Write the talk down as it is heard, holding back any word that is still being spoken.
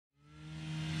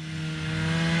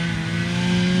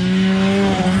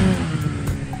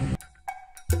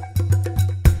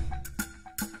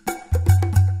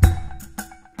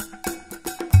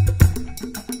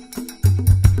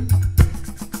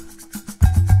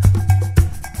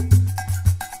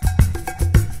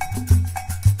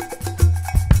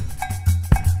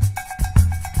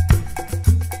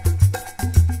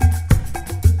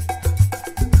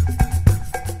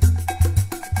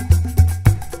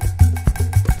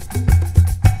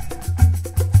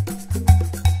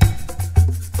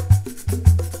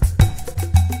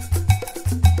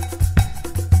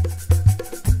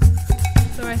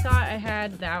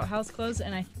outhouse closed,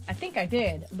 and I think I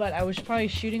did, but I was probably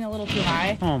shooting a little too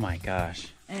high. Oh my gosh.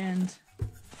 And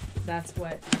that's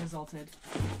what resulted.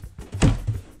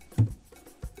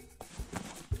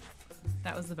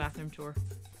 That was the bathroom tour.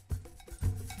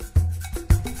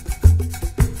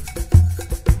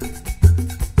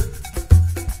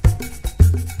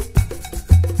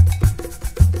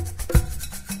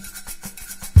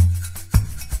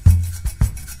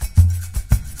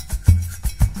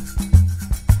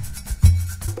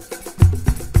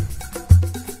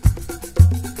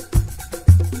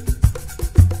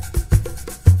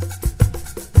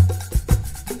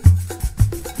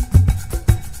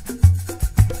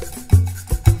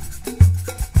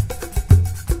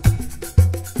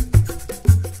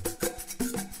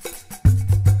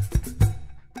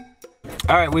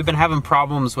 All right, we've been having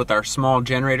problems with our small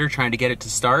generator trying to get it to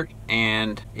start,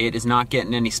 and it is not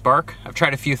getting any spark. I've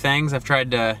tried a few things. I've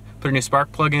tried to put a new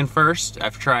spark plug in first.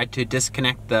 I've tried to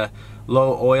disconnect the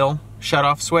low oil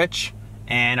shutoff switch,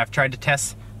 and I've tried to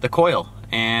test the coil,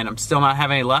 and I'm still not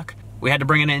having any luck. We had to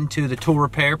bring it into the tool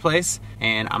repair place,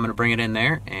 and I'm gonna bring it in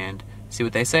there and see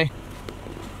what they say.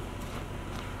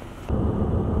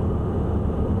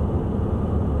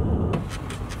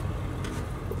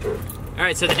 All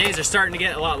right, so the days are starting to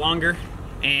get a lot longer,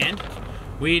 and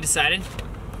we decided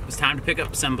it was time to pick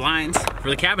up some blinds for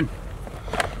the cabin.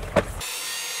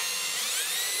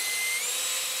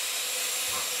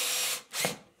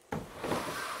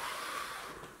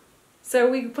 So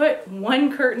we put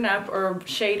one curtain up, or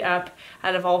shade up,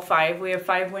 out of all 5. We have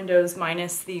 5 windows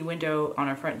minus the window on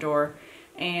our front door,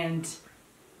 and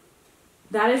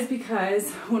that is because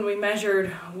when we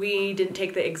measured, we didn't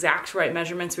take the exact right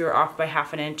measurements. We were off by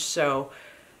 ½ inch, so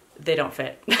they don't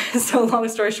fit. So long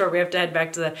story short, we have to head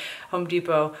back to the Home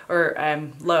Depot or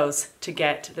Lowe's to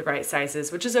get the right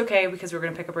sizes, which is okay because we're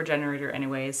gonna pick up our generator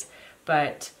anyways,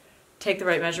 but take the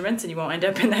right measurements and you won't end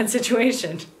up in that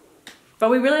situation. But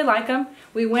we really like them.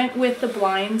 We went with the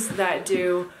blinds that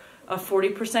do a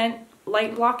 40%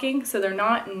 light blocking, so they're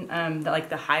not like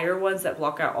the higher ones that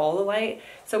block out all the light.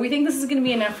 So we think this is going to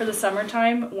be enough for the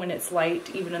summertime when it's light,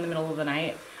 even in the middle of the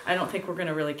night. I don't think we're going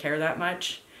to really care that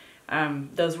much.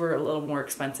 Those were a little more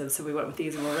expensive, so we went with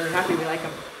these and we're really happy we like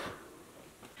them.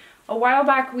 A while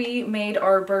back we made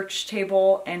our birch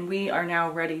table and we are now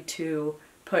ready to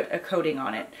put a coating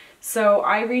on it. So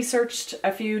I researched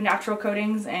a few natural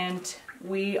coatings and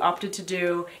we opted to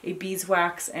do a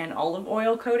beeswax and olive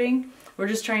oil coating. We're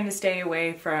just trying to stay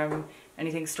away from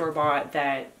anything store-bought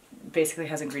that basically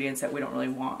has ingredients that we don't really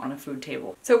want on a food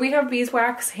table. So we have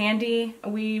beeswax handy.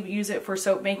 We use it for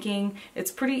soap making. It's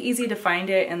pretty easy to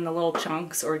find it in the little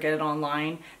chunks or get it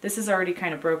online. This is already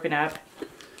kind of broken up.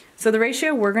 So the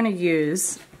ratio we're going to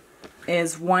use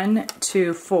is 1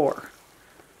 to 4.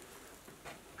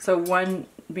 So 1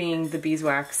 being the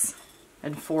beeswax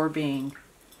and 4 being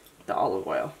the olive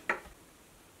oil.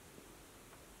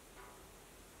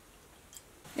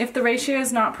 If the ratio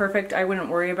is not perfect, I wouldn't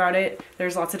worry about it.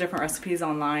 There's lots of different recipes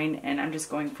online and I'm just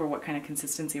going for what kind of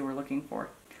consistency we're looking for.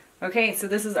 Okay, so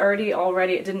this is already all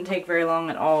ready. It didn't take very long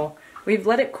at all. We've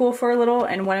let it cool for a little,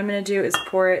 and what I'm going to do is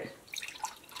pour it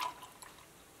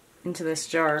into this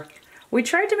jar. We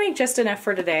tried to make just enough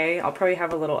for today. I'll probably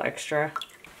have a little extra.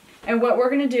 And what we're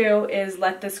going to do is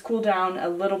let this cool down a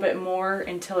little bit more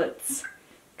until it's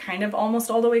kind of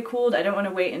almost all the way cooled. I don't want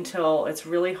to wait until it's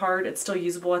really hard. It's still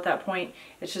usable at that point.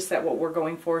 It's just that what we're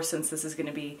going for, since this is going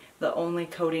to be the only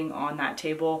coating on that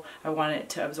table, I want it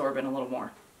to absorb in a little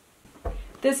more.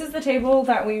 This is the table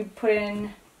that we put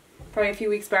in probably a few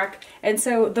weeks back, and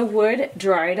so the wood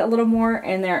dried a little more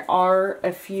and there are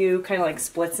a few kind of like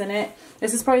splits in it.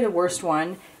 This is probably the worst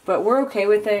one, but we're okay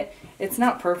with it. It's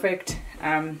not perfect.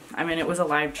 I mean, it was a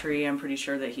live tree. I'm pretty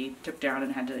sure that he took down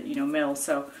and had to, you know, mill,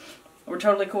 so we're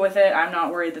totally cool with it. I'm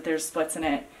not worried that there's splits in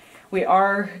it. We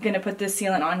are going to put this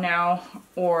sealant on now,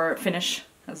 or finish,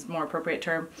 that's a more appropriate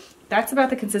term. That's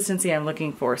about the consistency I'm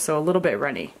looking for, so a little bit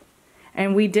runny.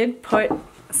 And we did put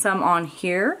some on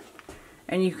here,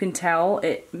 and you can tell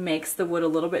it makes the wood a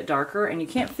little bit darker, and you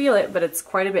can't feel it, but it's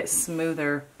quite a bit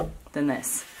smoother than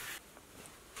this.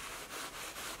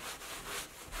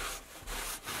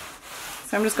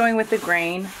 So I'm just going with the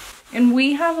grain. And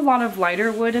we have a lot of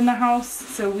lighter wood in the house,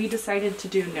 so we decided to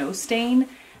do no stain.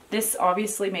 This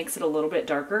obviously makes it a little bit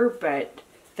darker, but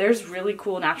there's really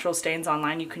cool natural stains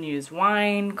online. You can use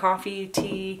wine, coffee,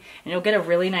 tea, and you'll get a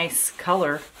really nice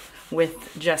color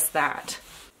with just that.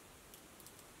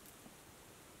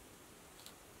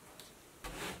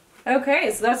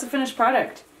 Okay, so that's the finished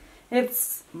product.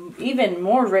 It's even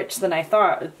more rich than I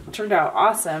thought. It turned out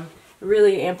awesome. It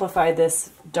really amplified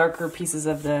this darker pieces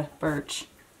of the birch.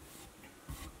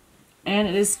 And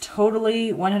it is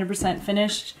totally 100%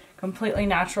 finished, completely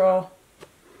natural.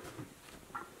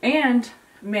 And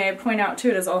may I point out too,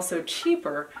 it is also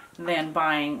cheaper than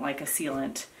buying like a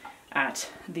sealant at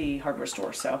the hardware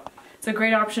store. So it's a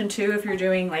great option too if you're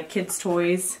doing like kids'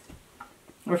 toys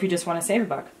or if you just want to save a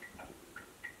buck.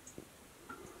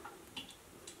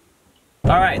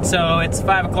 All right, so it's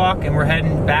 5 o'clock and we're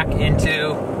heading back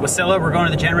into Wasilla. We're going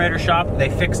to the generator shop. They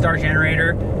fixed our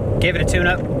generator, gave it a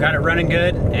tune-up, got it running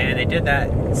good, and they did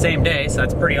that same day, so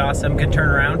that's pretty awesome, good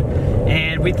turnaround.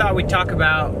 And we thought we'd talk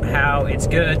about how it's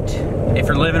good, if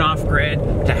you're living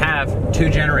off-grid, to have 2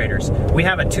 generators. We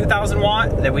have a 2,000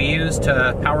 watt that we use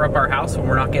to power up our house when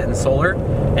we're not getting solar,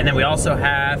 and then we also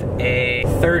have a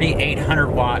 3,800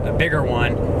 watt, a bigger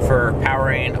one, for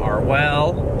powering our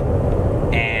well,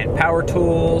 and power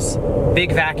tools,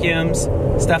 big vacuums,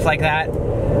 stuff like that.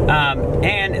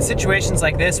 And in situations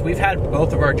like this, we've had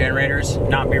both of our generators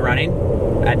not be running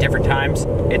at different times.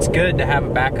 It's good to have a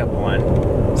backup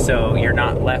one so you're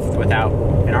not left without,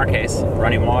 in our case,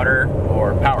 running water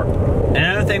or power.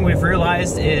 Another thing we've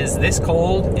realized is this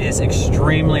cold is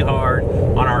extremely hard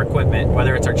on our equipment,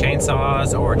 whether it's our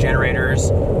chainsaws or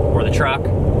generators or the truck.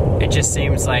 It just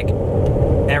seems like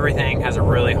everything has a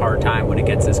really hard time when it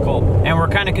gets this cold. And we're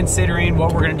kind of considering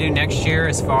what we're going to do next year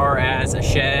as far as a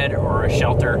shed or a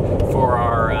shelter for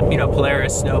our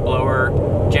Polaris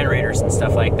snowblower generators and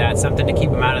stuff like that. Something to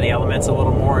keep them out of the elements a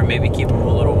little more and maybe keep them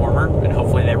a little warmer, and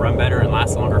hopefully they run better and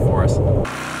last longer for us.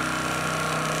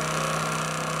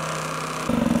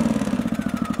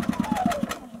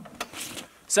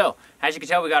 So, as you can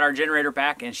tell, we got our generator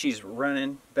back and she's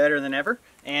running better than ever.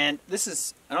 And this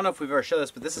is, I don't know if we've ever showed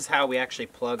this, but this is how we actually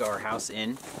plug our house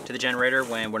in to the generator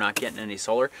when we're not getting any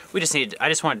solar. I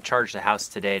just wanted to charge the house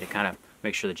today to kind of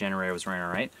make sure the generator was running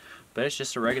all right. But it's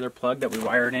just a regular plug that we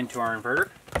wired into our inverter.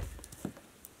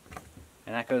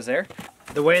 And that goes there.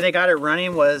 The way they got it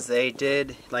running was they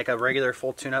did like a regular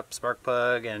full tune-up spark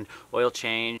plug and oil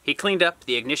change. He cleaned up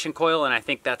the ignition coil, and I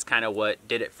think that's kind of what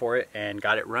did it for it and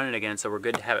got it running again, so we're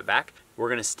good to have it back. We're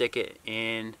gonna stick it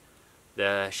in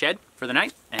the shed for the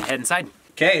night and head inside.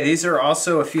 Okay, these are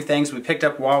also a few things we picked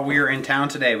up while we were in town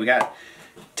today. We got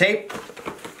tape,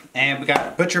 and we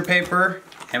got butcher paper,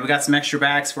 and we got some extra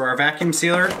bags for our vacuum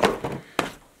sealer,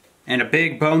 and a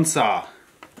big bone saw.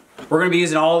 We're going to be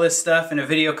using all this stuff in a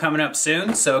video coming up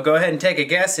soon, so go ahead and take a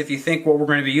guess if you think what we're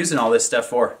going to be using all this stuff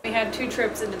for. We had 2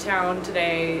 trips into town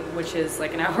today, which is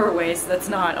like an hour away, so that's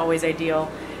not always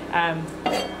ideal.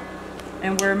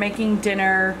 And we're making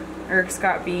dinner. Eric's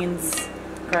got beans,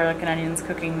 garlic and onions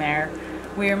cooking there.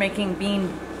 We are making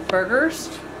bean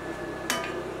burgers.